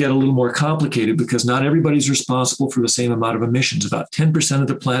things get a little more complicated because not everybody's responsible for the same amount of emissions. About 10% of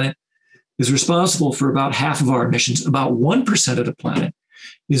the planet is responsible for about half of our emissions. About 1% of the planet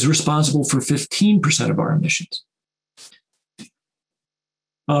is responsible for 15% of our emissions.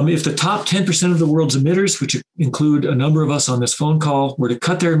 If the top 10% of the world's emitters, which include a number of us on this phone call, were to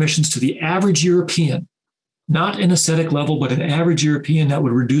cut their emissions to the average European, not an ascetic level, but an average European, that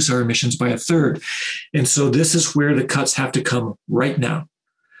would reduce our emissions by a third. And so this is where the cuts have to come right now.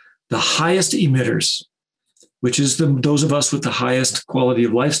 The highest emitters, which is those of us with the highest quality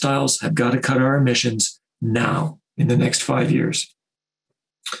of lifestyles, have got to cut our emissions now in the next 5 years.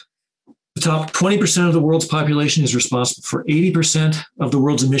 The top 20% of the world's population is responsible for 80% of the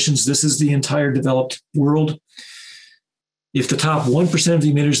world's emissions. This is the entire developed world. If the top 1% of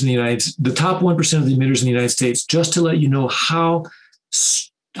the emitters in the United States, just to let you know how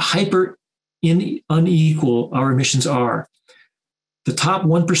hyper unequal our emissions are, the top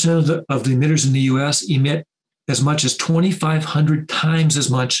 1% of the emitters in the US emit as much as 2,500 times as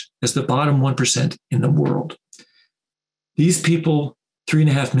much as the bottom 1% in the world. These people,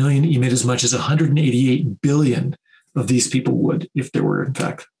 3.5 million, emit as much as 188 billion of these people would if there were, in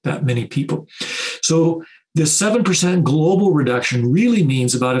fact, that many people. So this 7% global reduction really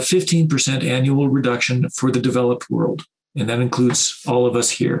means about a 15% annual reduction for the developed world. And that includes all of us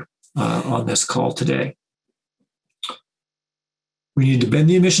here on this call today. We need to bend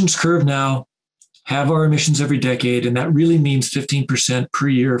the emissions curve now, have our emissions every decade, and that really means 15% per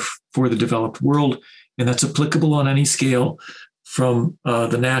year for the developed world. And that's applicable on any scale, from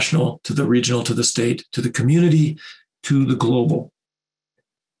the national to the regional to the state to the community to the global.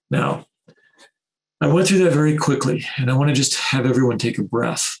 Now, I went through that very quickly, and I want to just have everyone take a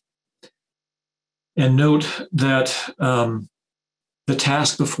breath and note that the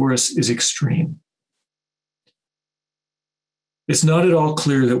task before us is extreme. It's not at all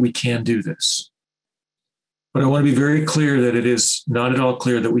clear that we can do this, but I want to be very clear that it is not at all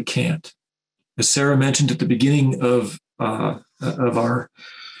clear that we can't. As Sarah mentioned at the beginning of our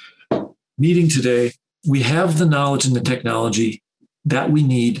meeting today, we have the knowledge and the technology that we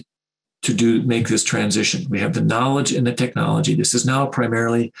need to make this transition. We have the knowledge and the technology. This is now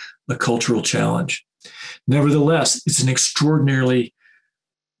primarily a cultural challenge. Nevertheless, it's an extraordinarily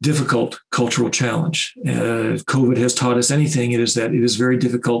difficult cultural challenge. COVID has taught us anything, it is that it is very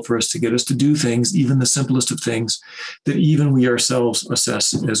difficult for us to get us to do things, even the simplest of things, that even we ourselves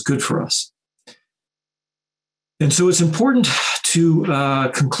assess as good for us. And so it's important to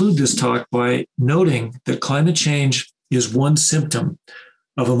conclude this talk by noting that climate change is one symptom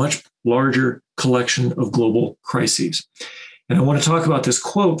of a much larger collection of global crises. And I want to talk about this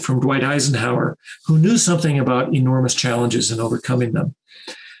quote from Dwight Eisenhower, who knew something about enormous challenges and overcoming them.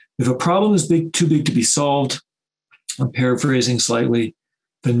 If a problem is too big to be solved, I'm paraphrasing slightly,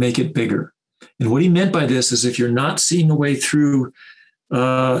 then make it bigger. And what he meant by this is if you're not seeing a way through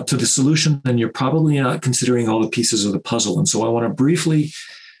to the solution, then you're probably not considering all the pieces of the puzzle. And so I want to briefly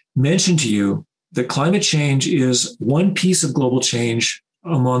mention to you that climate change is one piece of global change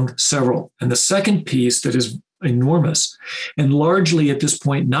among several. And the second piece that is enormous, and largely at this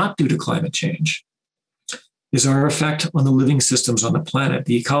point not due to climate change, is our effect on the living systems on the planet.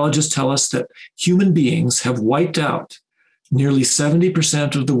 The ecologists tell us that human beings have wiped out nearly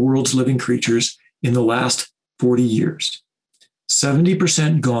 70% of the world's living creatures in the last 40 years.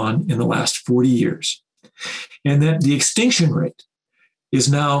 70% gone in the last 40 years. And that the extinction rate is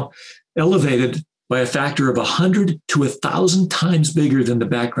now elevated by a factor of 100 to 1,000 times bigger than the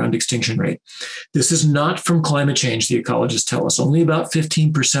background extinction rate. This is not from climate change, the ecologists tell us. Only about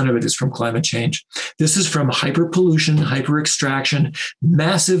 15% of it is from climate change. This is from hyperpollution, hyper-extraction,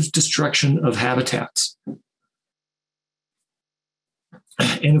 massive destruction of habitats.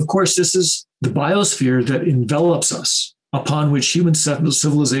 And of course, this is the biosphere that envelops us, upon which human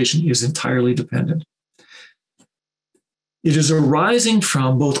civilization is entirely dependent. It is arising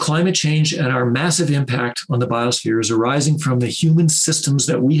from both climate change and our massive impact on the biosphere is arising from the human systems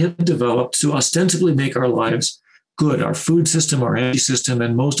that we have developed to ostensibly make our lives good, our food system, our energy system,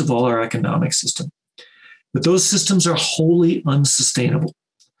 and most of all, our economic system. But those systems are wholly unsustainable.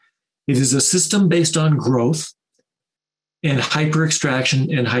 It is a system based on growth and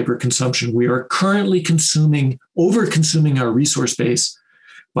hyper-extraction and hyper-consumption. We are currently over-consuming our resource base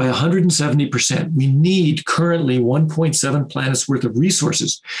by 170%. We need currently 1.7 planets worth of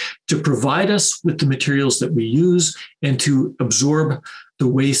resources to provide us with the materials that we use and to absorb the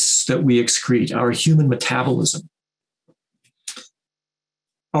wastes that we excrete, our human metabolism.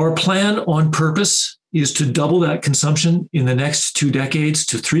 Our plan on purpose is to double that consumption in the next 2 decades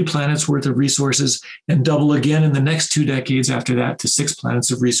to 3 planets worth of resources, and double again in the next 2 decades after that to 6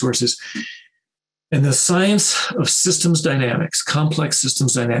 planets of resources. And the science of systems dynamics, complex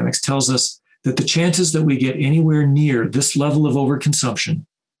systems dynamics, tells us that the chances that we get anywhere near this level of overconsumption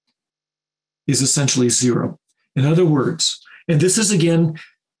is essentially zero. In other words, and this is again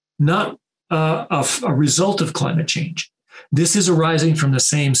not a result of climate change. This is arising from the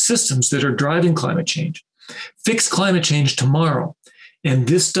same systems that are driving climate change. Fix climate change tomorrow, and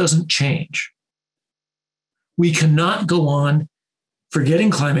this doesn't change. We cannot go on forgetting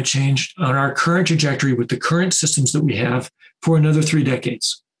climate change on our current trajectory with the current systems that we have for another 3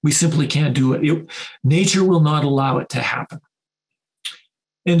 decades. We simply can't do it. Nature will not allow it to happen.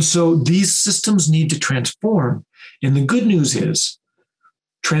 And so these systems need to transform. And the good news is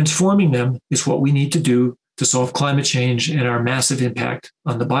transforming them is what we need to do to solve climate change and our massive impact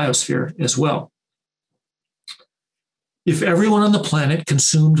on the biosphere as well. If everyone on the planet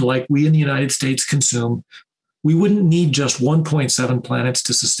consumed like we in the United States consume, we wouldn't need just 1.7 planets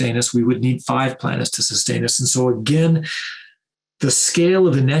to sustain us. We would need 5 planets to sustain us. And so again, the scale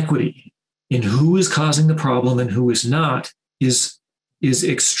of inequity in who is causing the problem and who is not is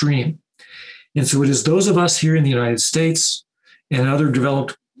extreme. And so it is those of us here in the United States and other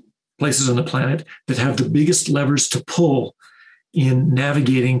developed places on the planet that have the biggest levers to pull in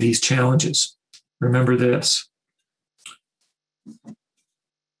navigating these challenges. Remember this.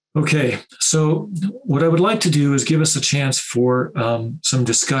 Okay, so what I would like to do is give us a chance for some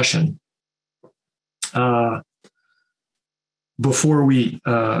discussion before we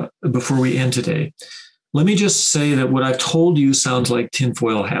end today. Let me just say that what I've told you sounds like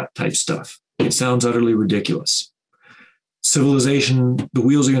tinfoil hat type stuff. It sounds utterly ridiculous. Civilization, the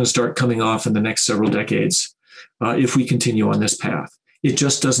wheels are going to start coming off in the next several decades if we continue on this path. It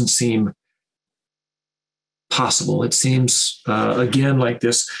just doesn't seem possible. It seems, again, like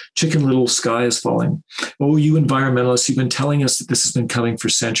this chicken little sky is falling. Oh, you environmentalists, you've been telling us that this has been coming for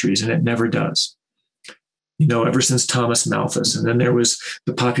centuries, and it never does. Ever since Thomas Malthus. And then there was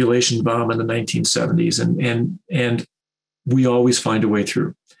the population bomb in the 1970s, and we always find a way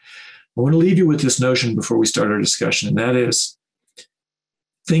through. I want to leave you with this notion before we start our discussion, and that is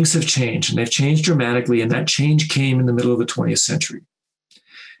things have changed, and they've changed dramatically, and that change came in the middle of the 20th century.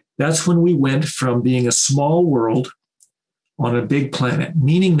 That's when we went from being a small world on a big planet,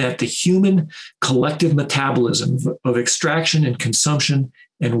 meaning that the human collective metabolism of extraction and consumption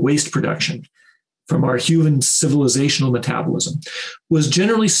and waste production from our human civilizational metabolism was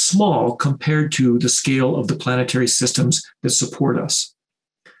generally small compared to the scale of the planetary systems that support us.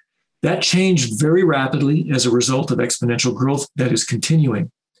 That changed very rapidly as a result of exponential growth that is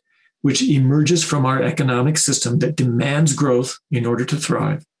continuing, which emerges from our economic system that demands growth in order to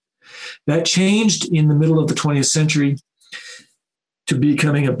thrive. That changed in the middle of the 20th century to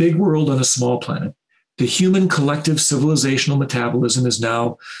becoming a big world on a small planet. The human collective civilizational metabolism is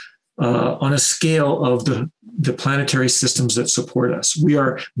now on a scale of the planetary systems that support us. We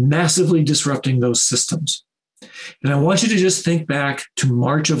are massively disrupting those systems. And I want you to just think back to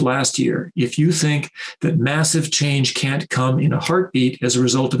March of last year. If you think that massive change can't come in a heartbeat as a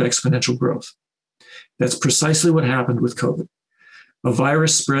result of exponential growth, that's precisely what happened with COVID. A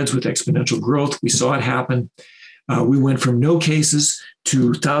virus spreads with exponential growth. We saw it happen. We went from no cases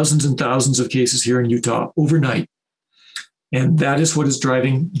to thousands and thousands of cases here in Utah overnight. And that is what is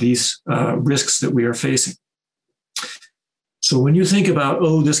driving these risks that we are facing. So when you think about,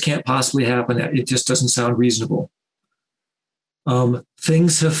 oh, this can't possibly happen, it just doesn't sound reasonable.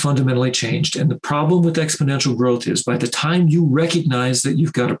 Things have fundamentally changed. And the problem with exponential growth is by the time you recognize that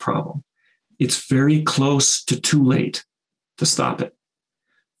you've got a problem, it's very close to too late to stop it.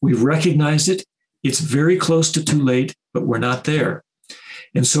 We've recognized it. It's very close to too late, but we're not there.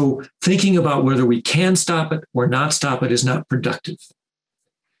 And so thinking about whether we can stop it or not stop it is not productive.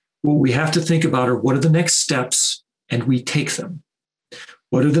 What we have to think about are what are the next steps, and we take them.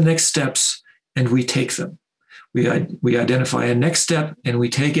 What are the next steps, and we take them. We identify a next step and we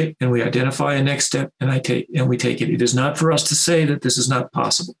take it, and we identify a next step and we take it. It is not for us to say that this is not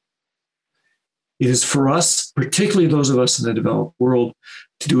possible. It is for us, particularly those of us in the developed world,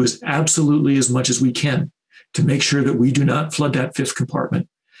 to do absolutely as much as we can to make sure that we do not flood that fifth compartment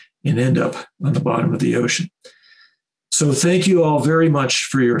and end up on the bottom of the ocean. So thank you all very much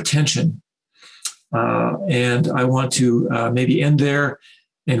for your attention. And I want to maybe end there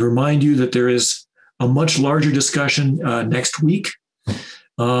and remind you that there is a much larger discussion next week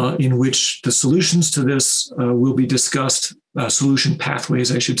in which the solutions to this will be discussed. Solution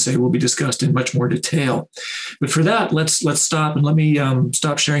pathways, I should say, will be discussed in much more detail. But for that, let's stop and let me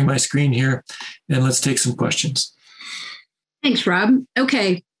stop sharing my screen here, and let's take some questions. Thanks, Rob.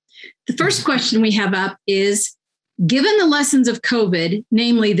 Okay. The first question we have up is, given the lessons of COVID,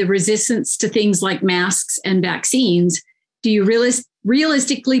 namely the resistance to things like masks and vaccines, do you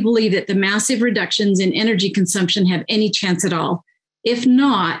realistically believe that the massive reductions in energy consumption have any chance at all? If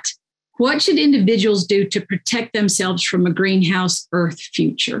not, what should individuals do to protect themselves from a greenhouse Earth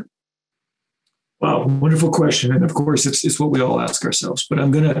future? Wow, wonderful question. And of course, it's what we all ask ourselves. But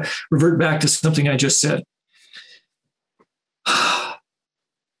I'm going to revert back to something I just said.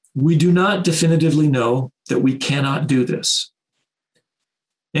 We do not definitively know that we cannot do this.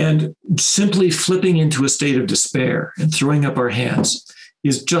 And simply flipping into a state of despair and throwing up our hands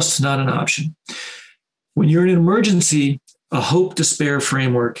is just not an option. When you're in an emergency, a hope-despair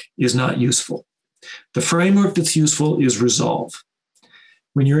framework is not useful. The framework that's useful is resolve.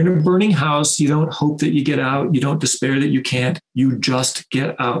 When you're in a burning house, you don't hope that you get out. You don't despair that you can't. You just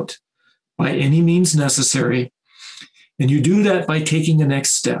get out by any means necessary. And you do that by taking the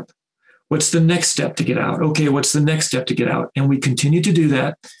next step. What's the next step to get out? Okay, what's the next step to get out? And we continue to do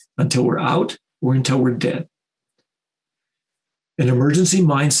that until we're out or until we're dead. An emergency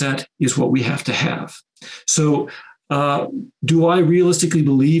mindset is what we have to have. So, do I realistically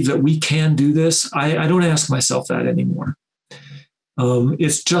believe that we can do this? I don't ask myself that anymore.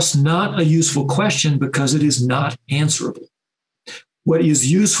 It's just not a useful question because it is not answerable. What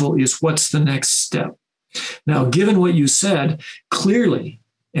is useful is what's the next step. Now, given what you said, clearly,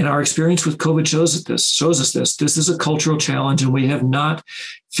 and our experience with COVID shows us this is a cultural challenge, and we have not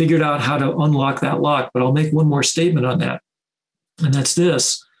figured out how to unlock that lock. But I'll make one more statement on that, and that's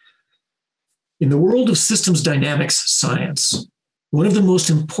this. In the world of systems dynamics science, one of the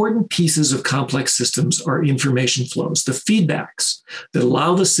most important pieces of complex systems are information flows, the feedbacks that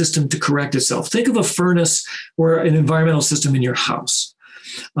allow the system to correct itself. Think of a furnace or an environmental system in your house.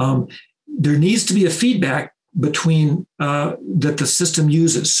 There needs to be a feedback between that the system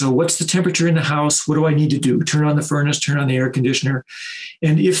uses. So what's the temperature in the house? What do I need to do? Turn on the furnace, turn on the air conditioner.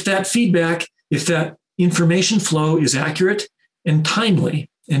 And if that feedback, if that information flow is accurate and timely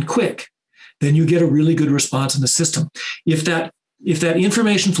and quick, then you get a really good response in the system. If that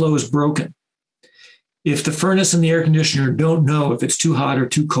information flow is broken, if the furnace and the air conditioner don't know if it's too hot or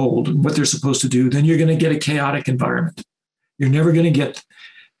too cold and what they're supposed to do, then you're going to get a chaotic environment. You're never going to get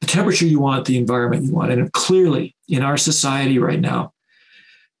the temperature you want, the environment you want. And clearly in our society right now,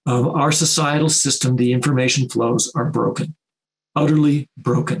 our societal system, the information flows are broken, utterly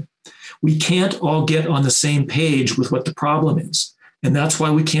broken. We can't all get on the same page with what the problem is. And that's why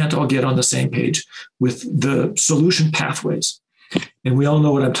we can't all get on the same page with the solution pathways. And we all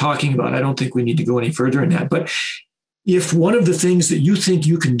know what I'm talking about. I don't think we need to go any further in that. But if one of the things that you think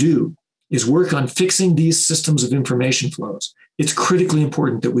you can do is work on fixing these systems of information flows, it's critically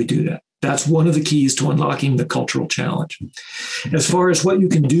important that we do that. That's one of the keys to unlocking the cultural challenge. As far as what you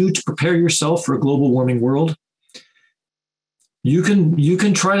can do to prepare yourself for a global warming world, you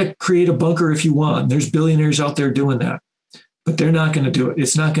can try to create a bunker if you want. There's billionaires out there doing that, but they're not going to do it.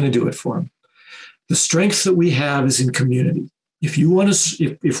 It's not going to do it for them. The strength that we have is in community. If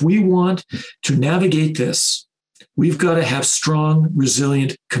we want to navigate this, we've got to have strong,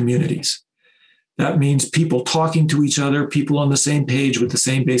 resilient communities. That means people talking to each other, people on the same page with the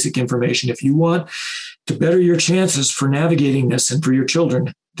same basic information. If you want to better your chances for navigating this and for your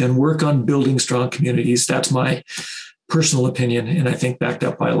children, then work on building strong communities. That's my personal opinion, and I think backed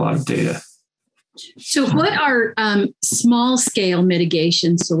up by a lot of data. So what are small scale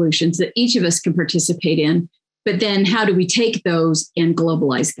mitigation solutions that each of us can participate in? But then how do we take those and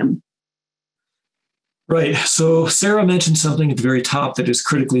globalize them? Right. So Sarah mentioned something at the very top that is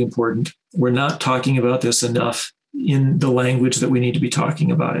critically important. We're not talking about this enough in the language that we need to be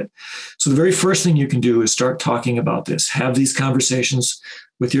talking about it. So the very first thing you can do is start talking about this. Have these conversations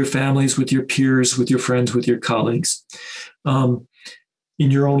with your families, with your peers, with your friends, with your colleagues. In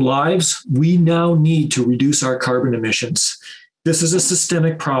your own lives, we now need to reduce our carbon emissions. This is a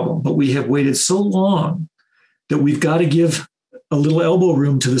systemic problem, but we have waited so long that we've got to give a little elbow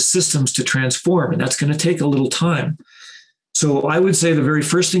room to the systems to transform, and that's going to take a little time. So I would say the very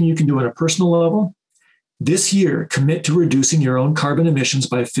first thing you can do on a personal level, this year, commit to reducing your own carbon emissions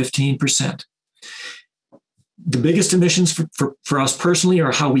by 15%. The biggest emissions for us personally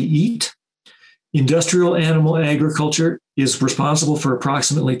are how we eat. Industrial animal agriculture is responsible for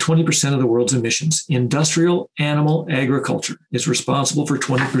approximately 20% of the world's emissions. Industrial animal agriculture is responsible for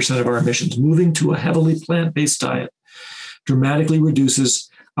 20% of our emissions. Moving to a heavily plant-based diet dramatically reduces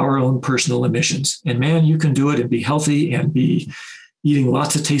our own personal emissions. And man, you can do it and be healthy and be eating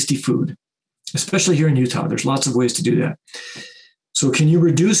lots of tasty food, especially here in Utah. There's lots of ways to do that. So can you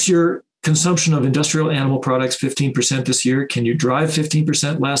reduce your consumption of industrial animal products 15% this year? Can you drive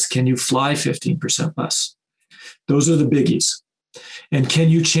 15% less? Can you fly 15% less? Those are the biggies. And can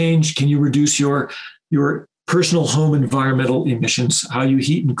you reduce your personal home environmental emissions, how you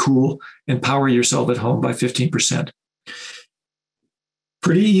heat and cool and power yourself at home by 15%?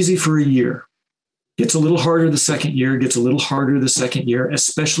 Pretty easy for a year. Gets a little harder the second year,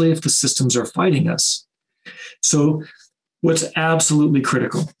 especially if the systems are fighting us. So what's absolutely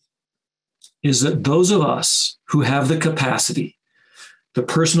critical is that those of us who have the capacity, the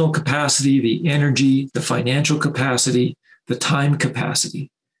personal capacity, the energy, the financial capacity, the time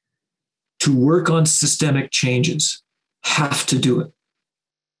capacity to work on systemic changes have to do it.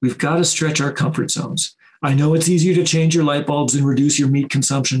 We've got to stretch our comfort zones. I know it's easier to change your light bulbs and reduce your meat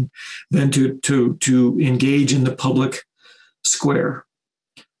consumption than to engage in the public square.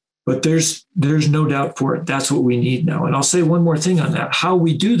 But there's no doubt for it. That's what we need now. And I'll say one more thing on that. How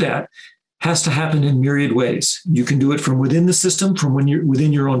we do that has to happen in myriad ways. You can do it from within the system, from when you're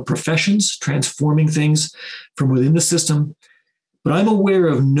within your own professions, transforming things from within the system. But I'm aware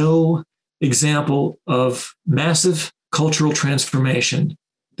of no example of massive cultural transformation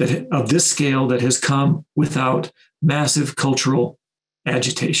of this scale that has come without massive cultural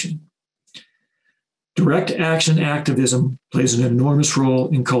agitation. Direct action activism plays an enormous role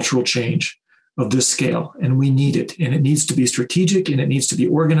in cultural change of this scale, and we need it. And it needs to be strategic, and it needs to be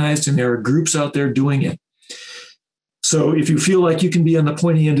organized, and there are groups out there doing it. So if you feel like you can be on the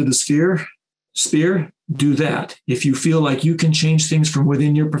pointy end of the spear, do that. If you feel like you can change things from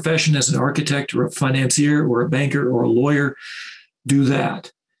within your profession as an architect or a financier or a banker or a lawyer, do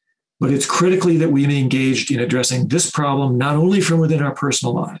that. But it's critically that we be engaged in addressing this problem, not only from within our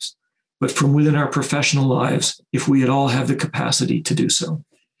personal lives, but from within our professional lives, if we at all have the capacity to do so.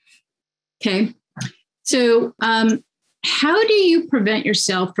 Okay. So how do you prevent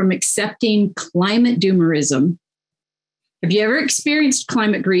yourself from accepting climate doomerism? Have you ever experienced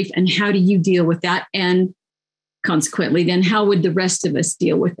climate grief, and how do you deal with that? And consequently, then how would the rest of us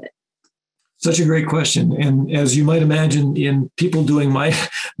deal with it? Such a great question. And as you might imagine, in people doing my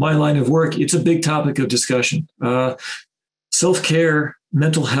line of work, it's a big topic of discussion. Self-care,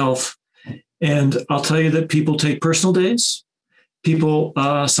 mental health. And I'll tell you that people take personal days. People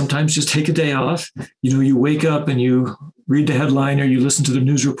sometimes just take a day off. You wake up and you read the headline or you listen to the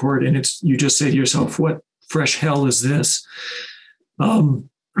news report, and you just say to yourself, what fresh hell is this?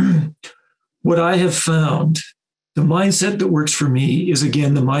 What I have found, the mindset that works for me is,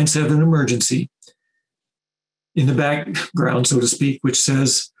 again, the mindset of an emergency in the background, so to speak, which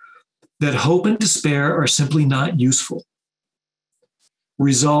says that hope and despair are simply not useful.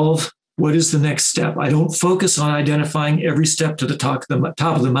 Resolve, what is the next step? I don't focus on identifying every step to the top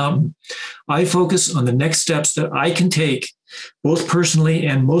of the mountain. I focus on the next steps that I can take, both personally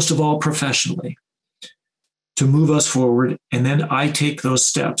and most of all professionally, to move us forward. And then I take those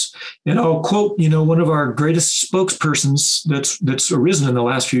steps. And I'll quote, one of our greatest spokespersons that's arisen in the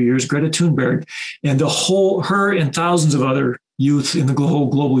last few years, Greta Thunberg, and her and thousands of other youth in the whole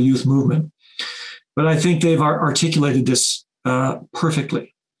global youth movement. But I think they've articulated this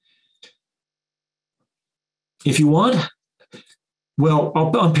perfectly. If you want, well,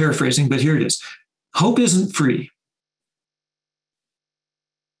 I'm paraphrasing, but here it is. Hope isn't free.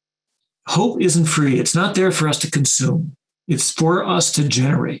 Hope isn't free. It's not there for us to consume. It's for us to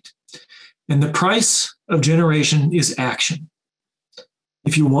generate. And the price of generation is action.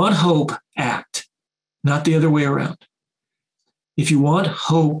 If you want hope, act, not the other way around. If you want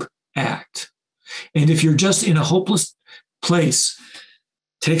hope, act. And if you're just in a hopeless place,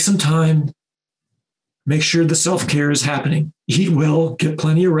 take some time. Make sure the self-care is happening. Eat well, get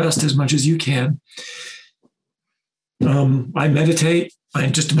plenty of rest as much as you can. I meditate.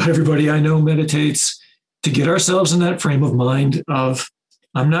 Just about everybody I know meditates to get ourselves in that frame of mind of,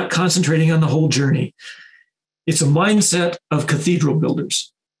 I'm not concentrating on the whole journey. It's a mindset of cathedral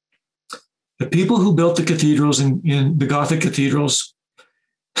builders. The people who built the cathedrals in the Gothic cathedrals,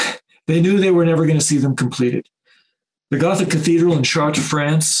 they knew they were never going to see them completed. The Gothic cathedral in Chartres,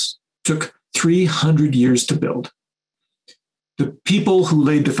 France, took 300 years to build. The people who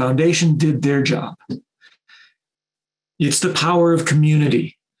laid the foundation did their job. It's the power of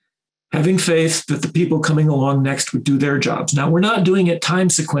community, having faith that the people coming along next would do their jobs. Now, we're not doing it time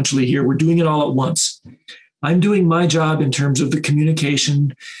sequentially here. We're doing it all at once. I'm doing my job in terms of the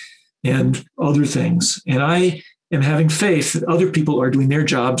communication and other things. And I am having faith that other people are doing their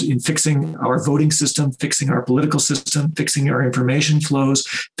jobs in fixing our voting system, fixing our political system, fixing our information flows,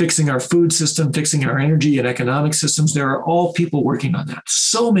 fixing our food system, fixing our energy and economic systems. There are all people working on that.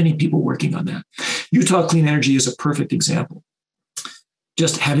 So many people working on that. Utah Clean Energy is a perfect example.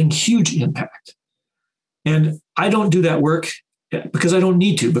 Just having huge impact. And I don't do that work because I don't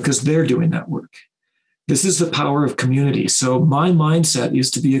need to, because they're doing that work. This is the power of community. So my mindset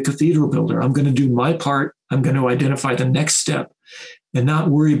is to be a cathedral builder. I'm going to do my part. I'm going to identify the next step and not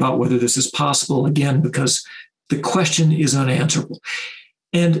worry about whether this is possible, again, because the question is unanswerable.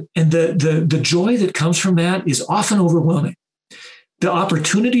 And the joy that comes from that is often overwhelming. The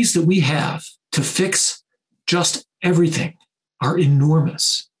opportunities that we have to fix just everything are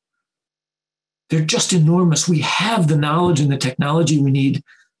enormous. They're just enormous. We have the knowledge and the technology we need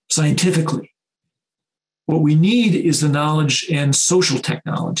scientifically. What we need is the knowledge and social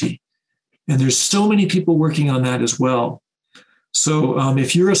technology. And there's so many people working on that as well. So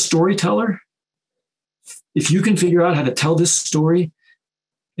if you're a storyteller, if you can figure out how to tell this story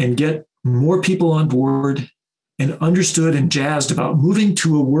and get more people on board and understood and jazzed about moving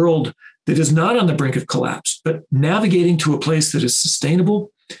to a world that is not on the brink of collapse, but navigating to a place that is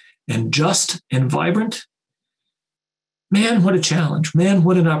sustainable and just and vibrant, man, what a challenge. Man,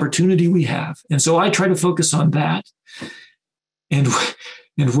 what an opportunity we have. And so I try to focus on that. And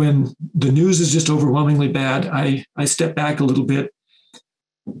when the news is just overwhelmingly bad, I step back a little bit,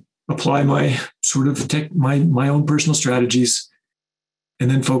 apply my sort of my own personal strategies,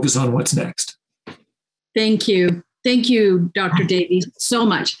 and then focus on what's next. Thank you. Thank you, Dr. Davies, so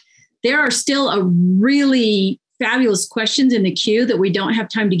much. There are still a really fabulous questions in the queue that we don't have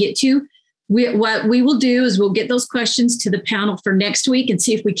time to get to. What we will do is we'll get those questions to the panel for next week and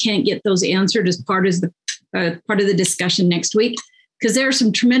see if we can't get those answered as part of the discussion next week, because there are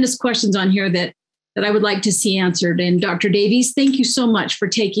some tremendous questions on here that I would like to see answered. And Dr. Davies, thank you so much for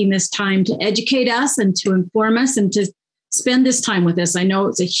taking this time to educate us and to inform us and to spend this time with us. I know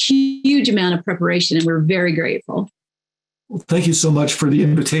it's a huge amount of preparation and we're very grateful. Well, thank you so much for the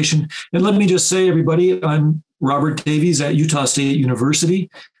invitation. And let me just say, everybody, I'm Robert Davies at Utah State University.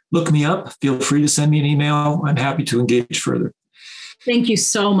 Look me up. Feel free to send me an email. I'm happy to engage further. Thank you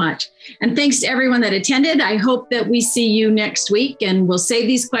so much. And thanks to everyone that attended. I hope that we see you next week, and we'll save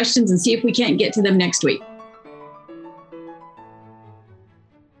these questions and see if we can't get to them next week.